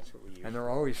nursery. That's what we use. And they're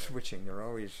always switching. They're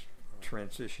always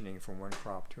transitioning from one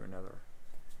crop to another.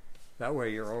 That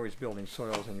way you're always building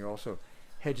soils, and you're also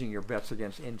hedging your bets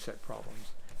against insect problems.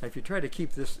 Now, if you try to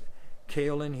keep this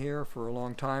kale in here for a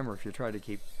long time, or if you try to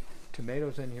keep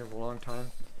tomatoes in here for a long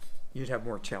time, you'd have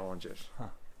more challenges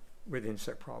with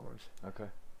insect problems. Okay.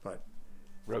 But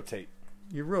rotate.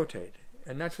 You rotate,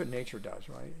 and that's what nature does,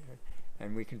 right?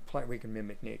 And we can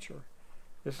mimic nature.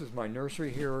 This is my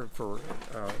nursery here for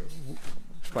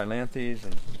spilanthes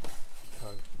and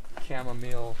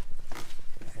chamomile,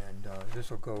 and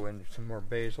this will go in some more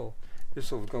basil.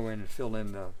 This will go in and fill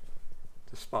in the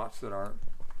spots that aren't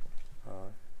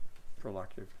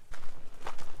productive.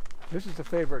 This is a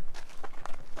favorite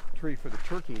tree for the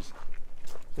turkeys,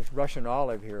 this Russian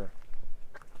olive here.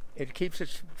 It keeps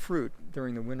its fruit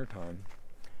during the wintertime.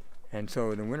 And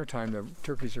so in the wintertime, the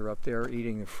turkeys are up there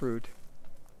eating the fruit.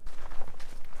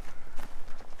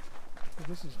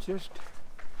 This is just,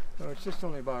 it's just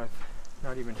only about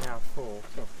not even half full.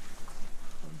 So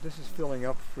this is filling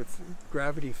up with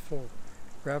gravity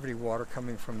water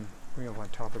coming from way up on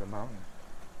top of the mountain,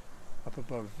 up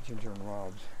above Ginger and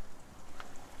Rob's.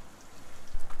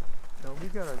 Now we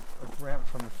got a grant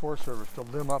from the Forest Service to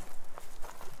limb up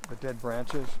the dead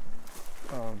branches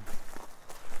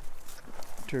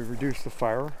to reduce the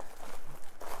fire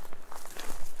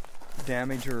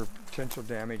damage or potential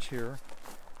damage here.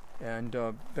 And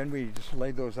then we just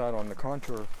laid those out on the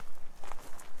contour.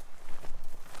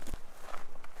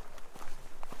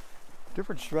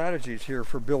 Different strategies here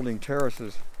for building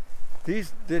terraces.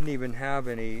 These didn't even have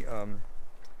any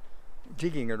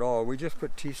digging at all. We just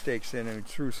put T-stakes in and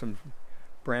threw some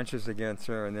branches against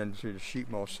there and then threw the sheet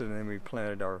mulch, and then we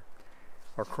planted our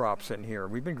crops in here.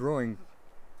 We've been growing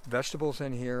vegetables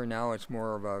in here. Now it's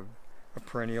more of a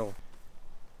perennial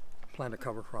plant a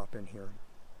cover crop in here.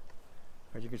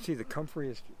 As you can see, the comfrey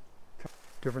is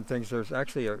different things. There's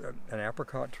actually an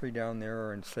apricot tree down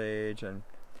there and sage, and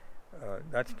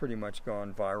that's pretty much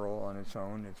gone viral on its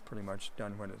own. It's pretty much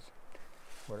done what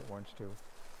it wants to.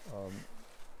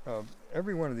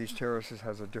 Every one of these terraces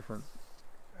has a different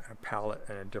palette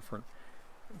and a different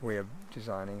way of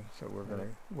designing, so we're going to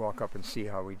walk up and see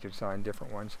how we design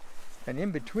different ones. And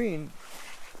in between,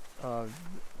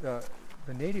 the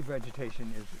native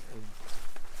vegetation is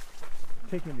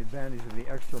taking advantage of the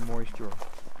extra moisture.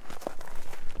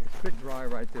 It's a bit dry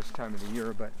right this time of the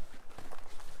year, but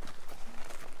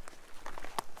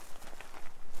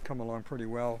come along pretty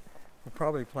well. We'll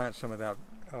probably plant some of that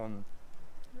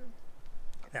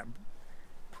that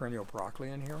perennial broccoli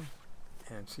in here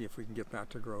and see if we can get that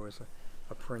to grow as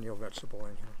a perennial vegetable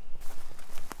in here.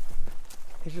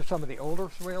 These are some of the older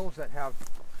swales that have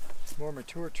more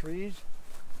mature trees.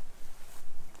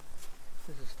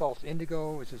 This is false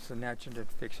indigo, which is a nitrogen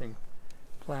fixing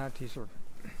plant. These are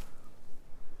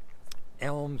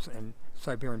elms and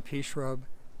Siberian pea shrub.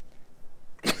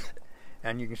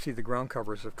 And you can see the ground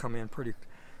covers have come in pretty,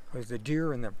 because the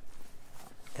deer and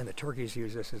the turkeys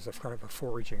use this as a kind of a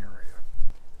foraging area.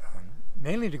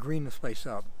 Mainly to green this place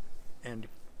up and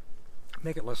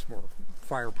make it more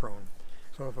fire prone.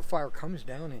 So if a fire comes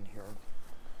down in here,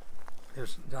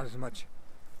 there's not as much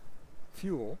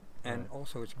fuel, and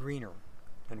also it's greener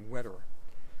and wetter.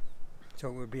 So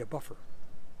it would be a buffer.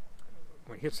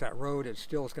 When it hits that road, it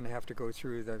still is going to have to go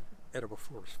through the edible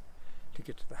forest to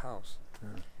get to the house.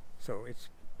 So it's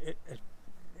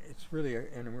really,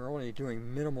 and we're only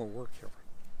doing minimal work here.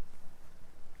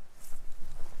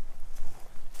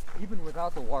 Even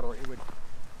without the water,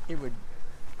 it would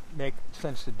make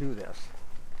sense to do this.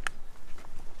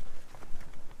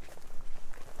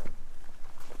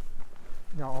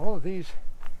 Now all of these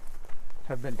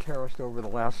have been terraced over the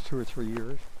last 2 or 3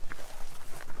 years.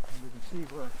 And we can see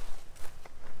where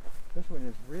this one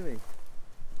is really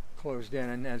closed in,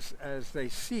 and as they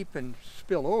seep and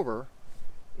spill over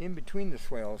in between the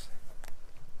swales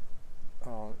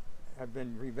have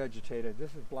been revegetated.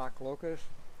 This is black locust.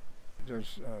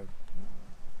 There's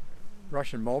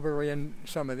Russian mulberry in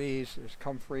some of these. There's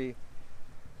comfrey,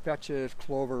 vetches,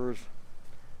 clovers,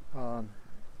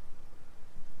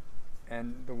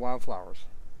 and the wildflowers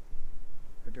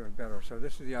are doing better. So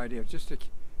this is the idea, just to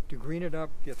green it up,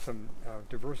 get some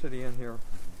diversity in here.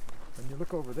 When you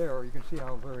look over there, you can see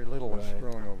how very little is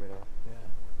growing over there.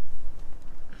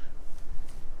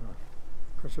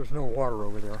 Of course, there's no water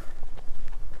over there.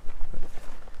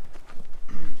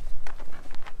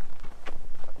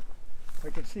 I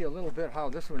can see a little bit how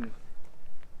this one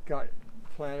got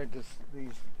planted.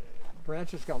 These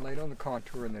branches got laid on the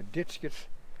contour, and the ditch gets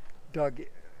dug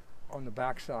on the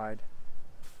backside.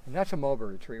 And that's a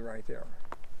mulberry tree right there,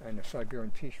 and a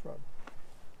Siberian pea shrub.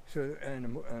 So,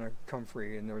 and a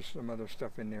comfrey, and there's some other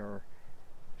stuff in there.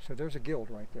 So there's a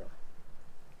guild right there.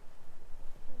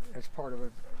 As part of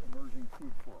an emerging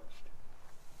food forest.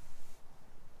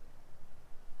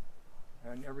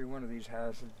 And every one of these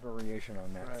has a variation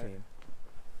on that theme.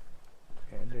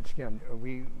 And it's, again,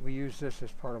 we use this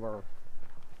as part of our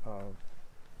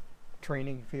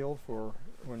training field for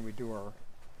when we do our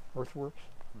earthworks.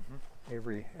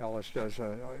 Avery Ellis does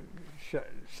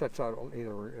sets out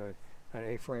either an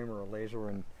A-frame or a laser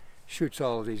and shoots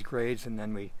all of these grades, and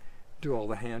then we do all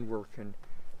the handwork, and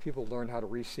people learn how to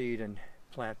reseed and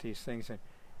plant these things and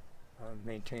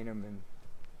maintain them, and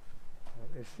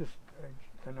it's just,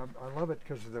 and I love it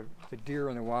because of the deer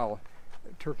in the wild.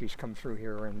 Turkeys come through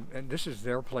here, and this is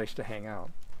their place to hang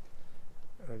out.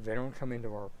 They don't come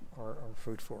into our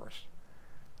food forest.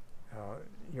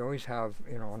 You always have,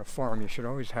 on a farm, you should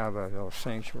always have a little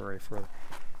sanctuary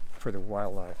for the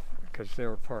wildlife, because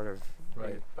they're part of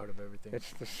part of everything.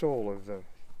 It's the soul of the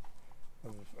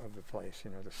place,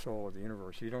 the soul of the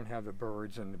universe. You don't have the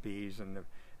birds and the bees and the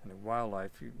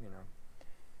wildlife.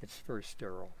 It's very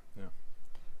sterile. Yeah.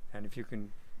 And if you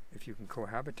can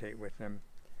cohabitate with them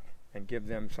and give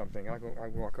them something. I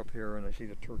walk up here and I see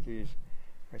the turkeys,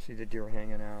 I see the deer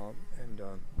hanging out, and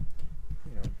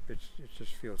it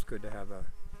just feels good to have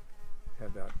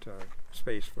that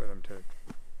space for them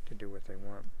to do what they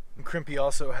want. And CRMPI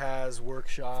also has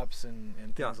workshops and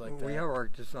things like that. We have our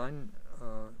design.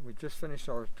 We just finished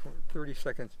our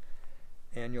 32nd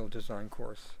annual design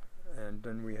course, and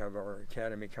then we have our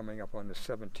academy coming up on the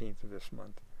 17th of this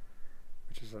month,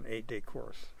 which is an 8-day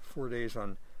course, 4 days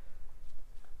on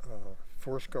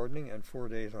forest gardening and 4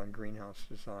 days on greenhouse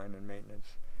design and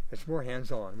maintenance. It's more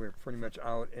hands-on. We're pretty much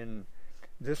out in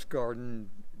this garden,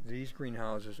 these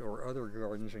greenhouses, or other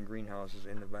gardens and greenhouses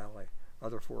in the valley,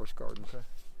 other forest gardens. Okay.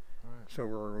 All right. So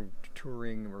we're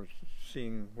touring, we're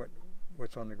seeing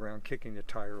what's on the ground, kicking the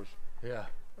tires. Yeah.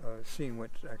 Seeing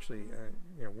what's actually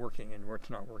working and what's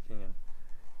not working. And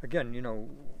again,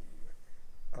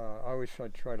 I always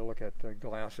try to look at the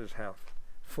glasses half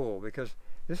full, because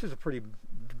this is a pretty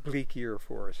bleak year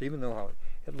for us. Even though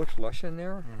it looks lush in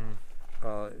there,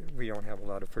 we don't have a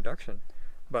lot of production.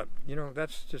 But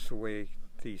that's just the way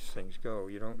these things go.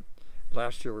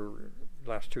 Last 2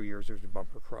 years there was the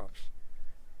bumper crops.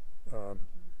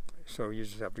 So you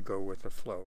just have to go with the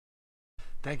flow.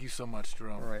 Thank you so much,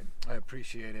 Jerome. All right. I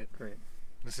appreciate it. Great.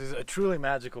 This is a truly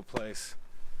magical place.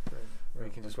 Great. Where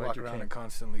you can just walk around and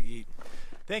constantly eat.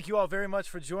 Thank you all very much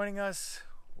for joining us.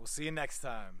 We'll see you next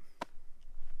time.